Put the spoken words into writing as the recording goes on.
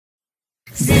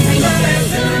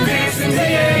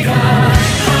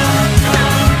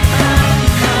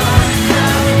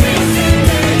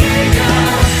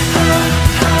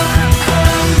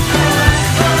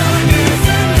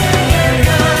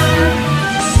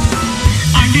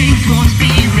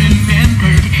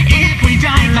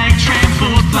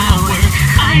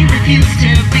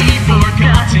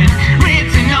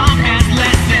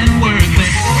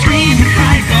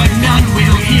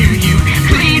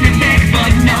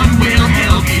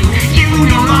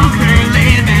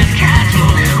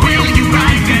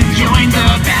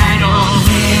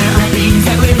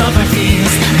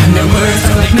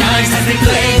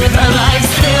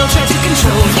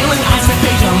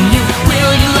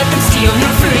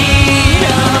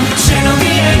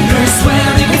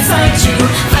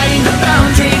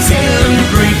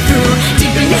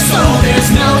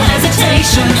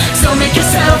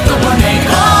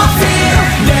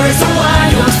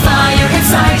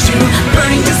you,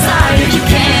 burning desire you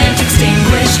can't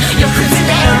extinguish. Your crimson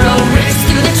arrow rips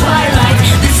through the twilight.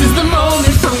 This is the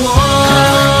moment for war.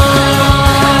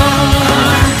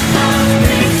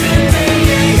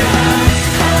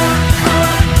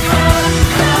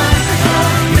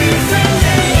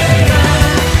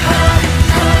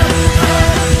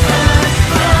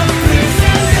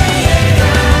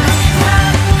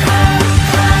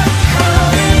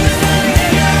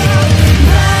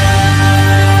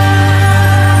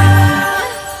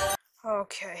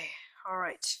 Okay,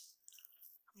 alright.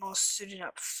 I'm all suited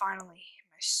up, finally, in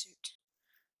my suit.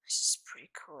 This is pretty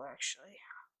cool, actually.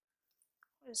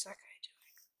 What is that guy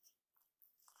doing?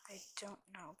 I don't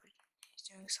know, but he's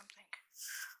doing something.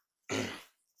 I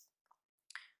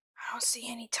don't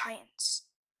see any Titans.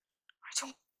 I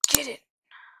don't get it.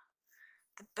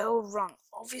 The bell rung,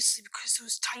 obviously because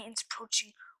those Titans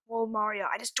approaching Wall Mario.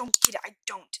 I just don't get it, I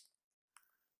don't.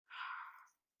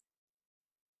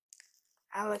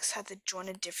 Alex had to join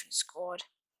a different squad.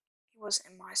 He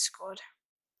wasn't in my squad.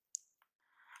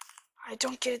 I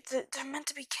don't get it. They're meant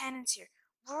to be cannons here.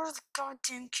 Where are the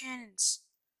goddamn cannons?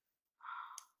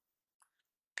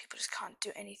 People just can't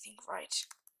do anything right.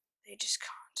 They just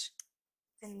can't.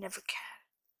 They never can.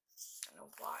 Don't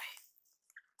know why.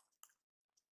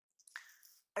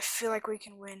 I feel like we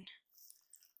can win.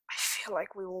 I feel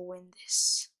like we will win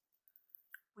this.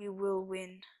 We will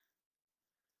win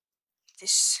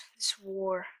this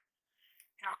war.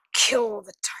 And I'll kill all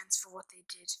the Titans for what they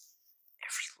did.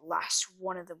 Every last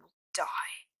one of them will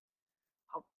die.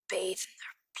 I'll bathe in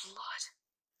their blood.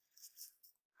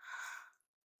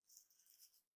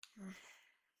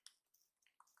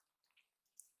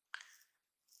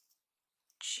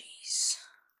 Jeez.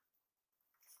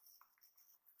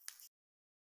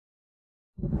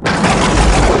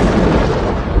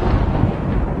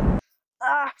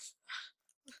 Ah!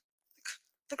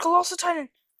 The Colossal Titan!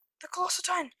 The Colossal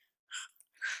Titan!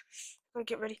 I gotta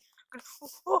get ready. Oh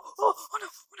no! Oh no!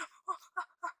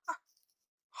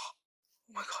 Oh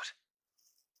my god.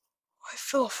 I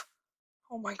fell off.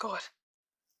 Oh my god.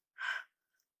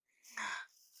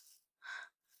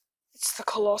 It's the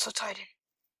Colossal Titan.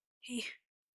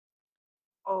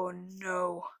 Oh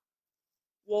no.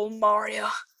 Wall Mario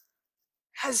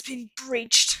has been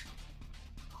breached.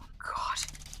 Oh god.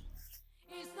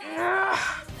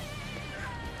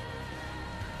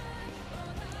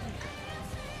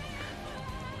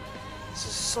 There's a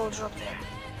soldier up there.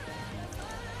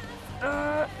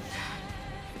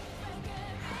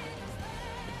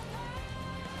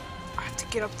 I have to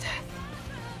get up there.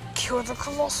 Kill the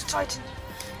Colossal Titan.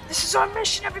 This is our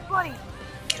mission, everybody.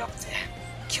 Get up there.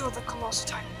 Kill the Colossal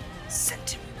Titan. Send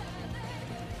him.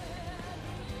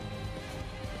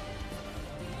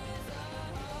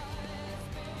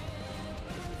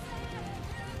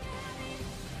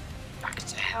 Back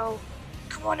to hell.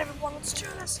 Come on, everyone. Let's do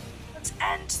this. Let's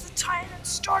end the Titan and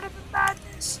start up a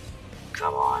madness.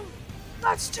 Come on.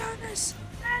 Let's do this.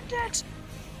 End it.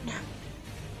 No.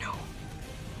 No.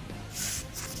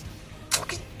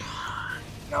 Fucking.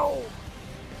 No.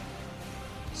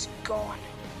 He's gone.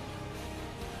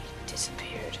 He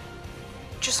disappeared.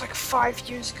 Just like 5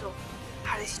 years ago.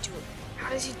 How does he do it? How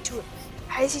does he do it?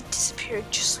 How does he disappear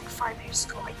just like 5 years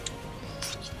ago? I don't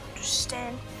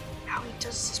understand how he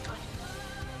does this, but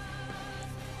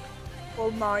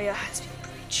Wall Mario has been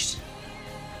breached.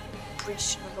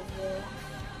 Breached another wall.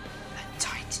 That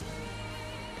Titan.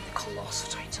 The Colossal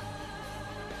Titan.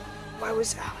 Why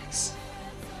was Alex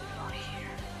not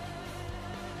here?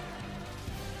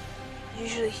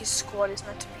 Usually his squad is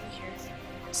meant to be here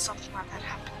when something like that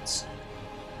happens.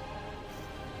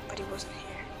 But he wasn't here.